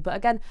lighter thing. But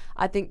again,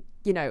 I think,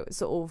 you know,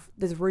 sort of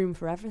there's room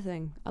for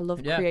everything. I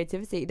love Yeah.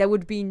 creativity. There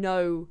would be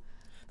no.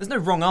 there's no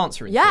wrong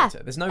answer in Yeah,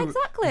 theatre. There's no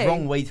exactly.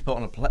 wrong way to put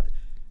on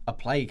a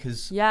play,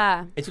 because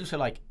Yeah. it's also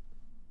like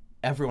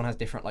everyone has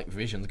different like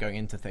visions going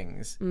into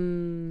things.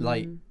 Mm.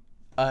 Like,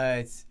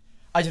 it's,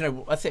 I don't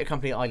know, a theatre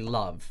company I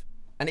love,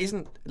 and it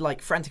isn't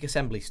like Frantic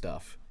Assembly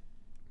stuff,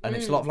 and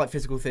it's a lot of like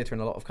physical theatre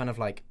and a lot of kind of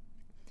like.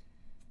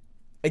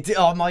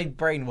 My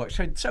brain works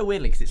so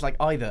weirdly, because it's like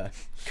either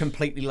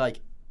completely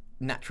like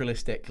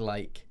naturalistic,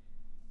 like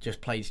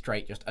just played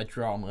straight, just a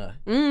drama,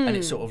 and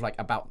it's sort of like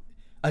about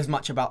as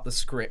much about the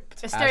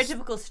script A as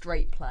stereotypical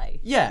straight play.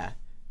 yeah.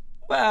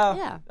 Well,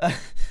 Yeah.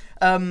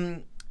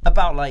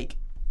 about like,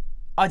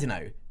 I don't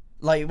know,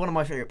 like one of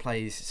my favourite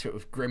plays, sort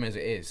of grim as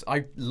it is,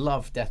 I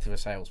love Death of a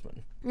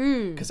Salesman,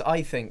 because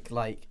I think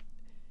like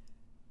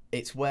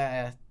it's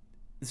where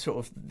sort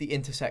of the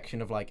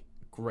intersection of like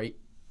great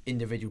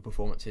individual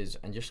performances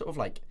and just sort of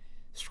like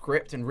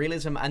script and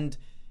realism, and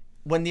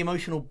when the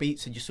emotional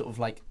beats are just sort of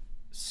like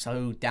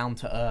so down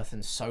to earth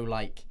and so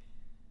like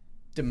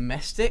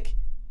domestic,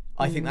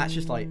 I think that's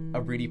just like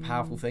a really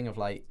powerful thing of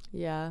like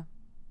Yeah.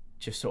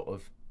 just sort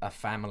of a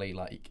family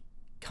like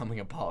coming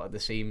apart at the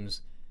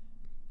seams,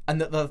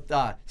 and that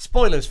the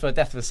spoilers for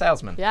Death of a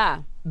Salesman,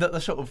 Yeah. that the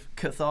sort of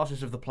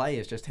catharsis of the play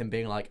is just him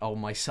being like, oh,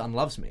 my son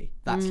loves me.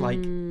 That's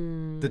like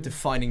the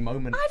defining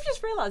moment. I've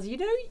just realised, you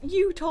know,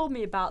 you told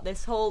me about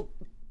this whole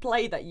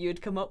play that you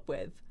had come up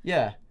with.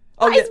 Yeah.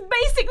 That Oh yeah. is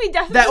basically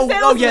Death of They're a all-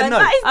 Salesman. oh, yeah, no.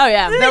 That is Oh,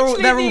 yeah. They're all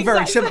literally the very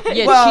exact simple. same.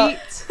 You Well,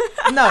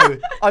 cheat. No,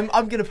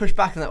 I'm gonna push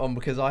back on that one,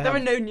 because I There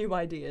have are no new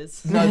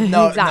ideas.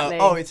 no. Exactly.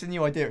 Oh, it's a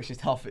new idea. It's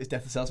just half of it's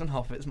Death of a Salesman,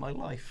 half of it's my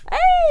life.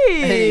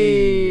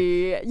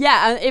 Hey.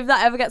 Yeah, and if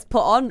that ever gets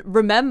put on,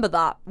 remember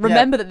that.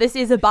 Remember that this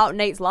is about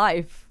Nate's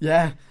life.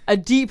 Yeah. A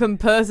deep and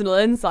personal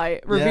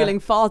insight, revealing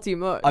far too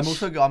much. I'm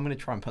gonna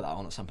try and put that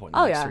on at some point in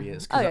the Oh, next yeah. 3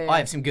 years, Oh, because yeah, yeah. I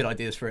have some good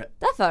ideas for it.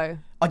 Defo.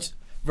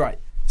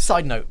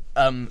 Side note,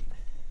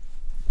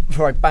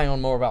 before I bang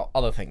on more about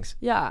other things,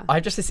 Yeah. I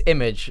have just this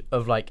image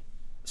of like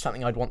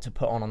something I'd want to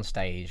put on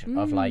stage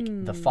of like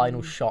the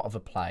final shot of a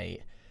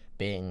play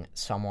being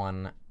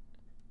someone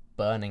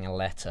burning a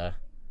letter,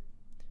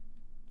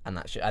 and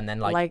then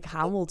Like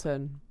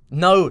Hamilton.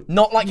 no,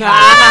 not like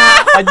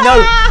Hamilton. I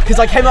know, because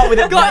I came up with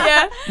it. Got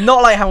ya.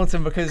 Not like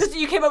Hamilton because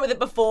You came up with it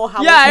before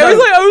Hamilton. Yeah, it was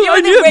like, You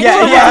were the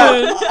original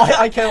yeah.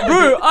 I came up with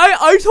Bro,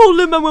 I told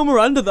Lin-Manuel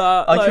Miranda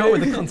that. I came up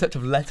with the concept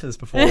of letters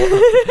before.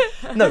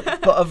 No,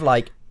 but of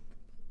like,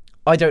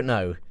 I don't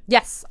know.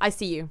 Yes, I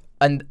see you.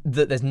 And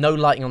there's no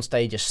lighting on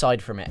stage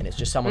aside from it, and it's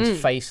just someone's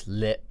face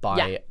lit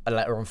by a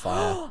letter on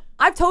fire.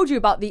 I've told you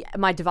about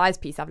my devise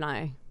piece, haven't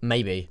I?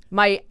 Maybe.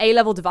 My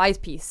A-level devise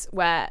piece,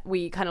 where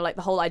we kind of like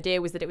the whole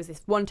idea was that it was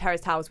this one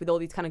terraced house with all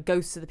these kind of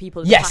ghosts of the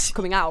people in the Yes. past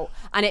coming out,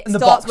 and it And the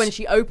starts box. when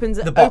she opens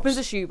box.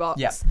 a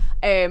shoebox, Yeah.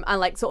 and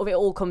like sort of it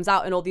all comes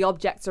out and all the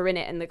objects are in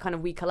it, and the kind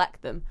of we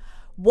collect them.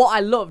 What I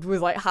loved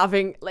was like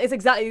having, it's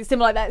exactly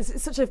similar like that.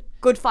 It's such a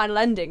good final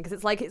ending because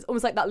it's like it's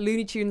almost like that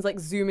Looney Tunes like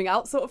zooming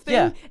out sort of thing.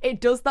 Yeah. It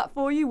does that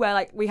for you where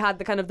like we had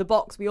the kind of the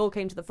box, we all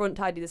came to the front,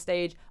 tidied the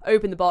stage,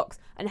 opened the box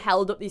and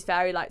held up these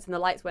fairy lights, and the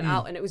lights went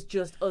out and it was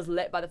just us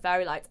lit by the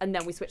fairy lights, and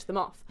then we switched them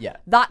off. Yeah.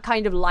 That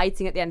kind of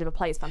lighting at the end of a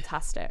play is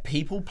fantastic.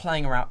 People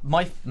playing around.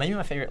 Maybe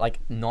my favorite like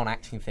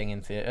non-acting thing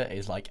in theatre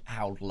is like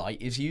how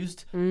light is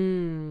used.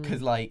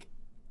 Because like,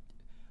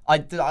 I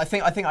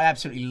think I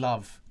absolutely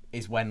love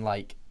is when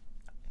like,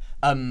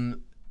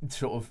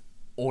 sort of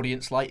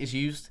audience light is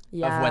used. Of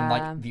when Yeah.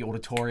 like the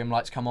auditorium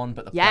lights come on,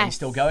 but the Yes. play's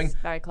still going.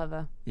 Very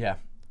clever. Yeah.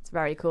 It's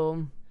very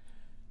cool.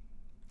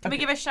 Can we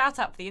give a shout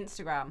out for the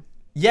Instagram?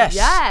 Yes.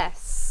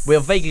 Yes. We're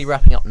vaguely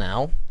wrapping up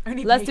now.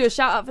 Let's do a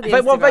shout out for the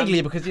Well, Instagram.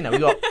 vaguely because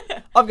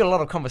I've got a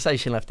lot of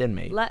conversation left in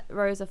me. Let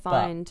Rosa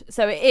find.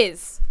 So it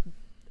is.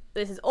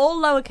 This is all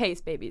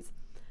lowercase, babies.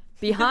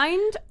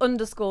 Behind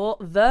underscore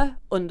the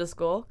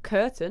underscore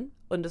curtain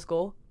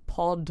underscore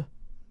pod.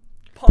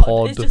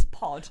 Pod. It's just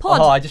pod. Pod.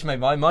 Oh, I just made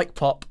my mic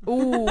pop.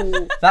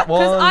 Ooh. That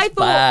was Because I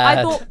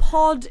bad. thought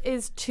pod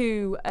is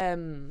too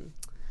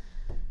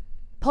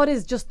pod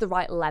is just the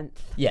right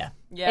length. Yeah.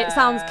 Yeah. It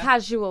sounds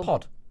casual.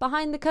 Pod.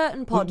 Behind the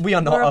curtain pod. We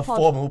are not We're a pod.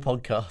 formal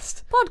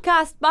podcast.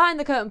 podcast. Behind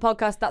the curtain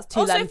podcast. That's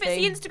too Also, lengthy. if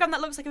it's the Instagram that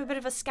looks like a bit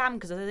of a scam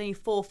because there's only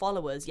 4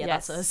 followers, yeah,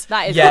 yes, that's us.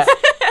 that is. Yeah.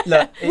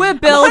 Look, We're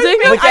building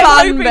a I'm fan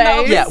hoping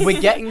that'll base. be- yeah,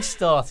 we're getting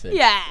started.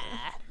 Yeah.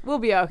 We'll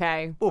be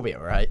okay. We'll be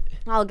alright.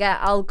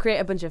 I'll create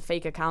a bunch of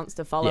fake accounts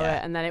to follow Yeah.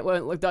 it, and then it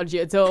won't look dodgy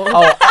at all.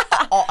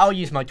 Oh, I'll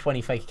use my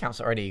 20 fake accounts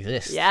that already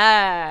exist.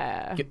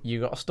 Yeah.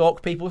 You got to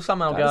stalk people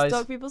somehow, Gotta guys.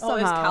 stalk people Oh,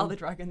 it's somehow. Cal the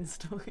Dragon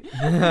story.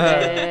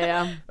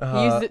 Yeah.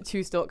 He uses it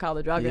to stalk Cal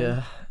the Dragon.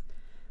 Yeah.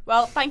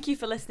 Well, thank you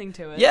for listening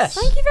to us. Yes.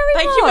 Thank you very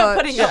Thank much. you for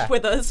putting Yeah. up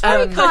with us.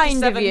 Very for kind of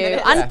 37 you.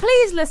 minutes. And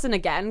please listen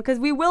again, because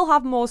we will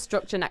have more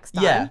structure next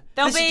time. Yeah.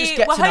 There'll This is just be.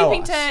 get We're to know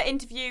hoping us. to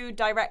interview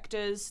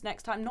directors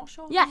next time. Not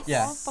sure. Yes.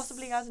 Yeah.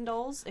 Possibly Guys and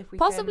Dolls. If we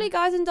Possibly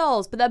can. Guys and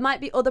Dolls, but there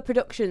might be other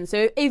productions.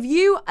 So if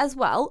you as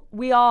well,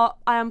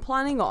 I am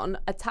planning on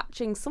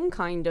attaching some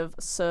kind of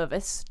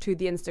service to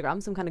the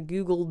Instagram, some kind of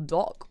Google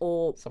Doc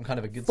or Some kind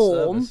of a good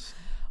form, service.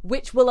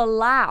 which will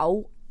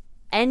allow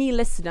any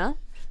listener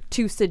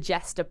to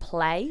suggest a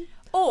play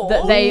Or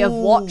that they have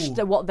watched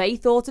and what they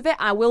thought of it.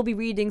 I will be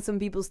reading some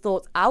people's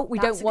thoughts out. We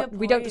That's a don't want good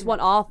we don't just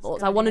point. want our That's a thoughts.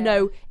 good I want to idea.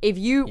 know if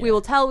you we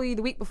will tell you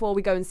the week before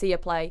we go and see a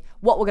play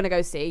what we're going to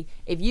go see.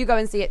 If you go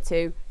and see it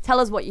too, tell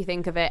us what you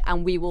think of it,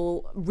 and we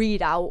will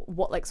read out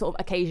what like sort of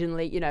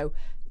occasionally,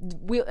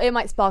 it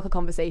might spark a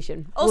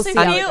conversation. Also, We'll see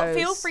how it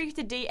feel goes. free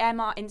to DM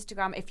our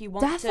Instagram if you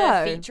want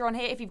Defo. to feature on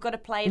here. If you've got a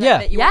play Yeah.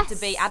 that you want to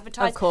Yes, be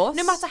advertised, of course.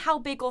 no matter how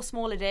big or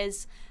small it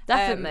is.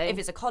 Definitely. If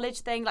it's a college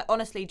thing, like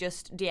honestly,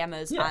 just DM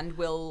us and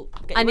we'll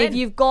get And you if in.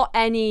 you've got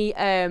any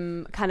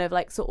kind of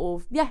like sort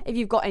of if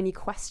you've got any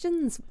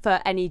questions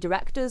for any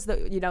directors that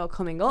are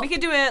coming up, we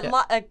could do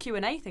a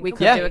Q&A thing. we couldn't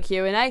could Yeah. do a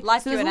Q&A.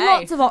 Live So there's Q&A.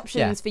 lots of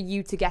options Yeah. for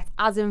you to get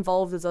as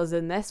involved as us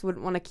in this.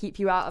 Wouldn't want to keep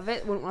you out of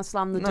it. Wouldn't want to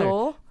slam the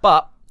door.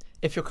 But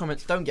if your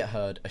comments don't get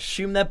heard,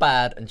 assume they're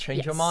bad and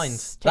change your mind.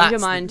 Change your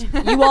mind.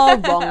 You are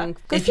wrong.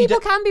 Because If you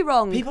people do- can be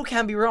wrong. People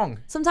can be wrong.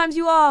 Sometimes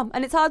you are,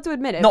 and it's hard to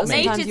admit it. Not but me.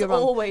 sometimes Nate is you're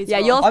wrong. always yeah,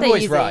 wrong. you'll I'm stay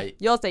always easy. right.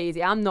 You'll stay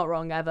easy. I'm not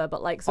wrong ever,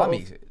 but like sort I'm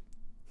of. easy.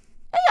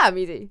 Yeah, I'm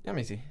easy. I'm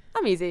easy.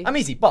 I'm easy. I'm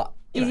easy, but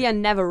Easy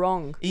and never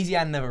wrong. easy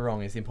and never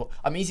wrong is important.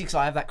 I'm easy because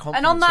I have that confidence.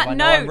 And on so that I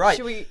know I'm note,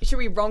 right. should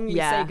we wrongly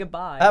Yeah. say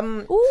goodbye?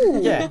 Ooh.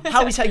 Yeah.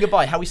 How we say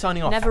goodbye? How we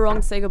signing off? Never wrong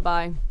to say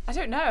goodbye. I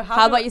don't know.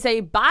 How about you say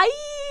bye?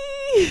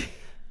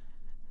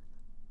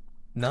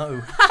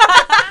 No.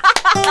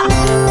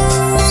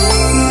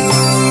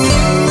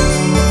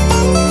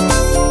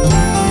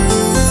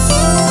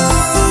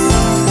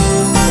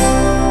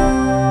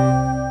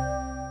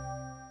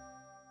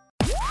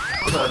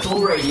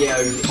 Purple Radio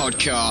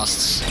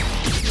Podcasts.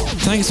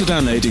 Thanks for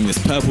downloading this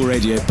Purple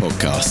Radio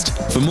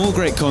podcast. For more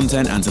great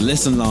content and to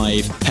listen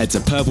live, head to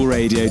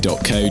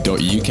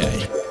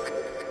purpleradio.co.uk.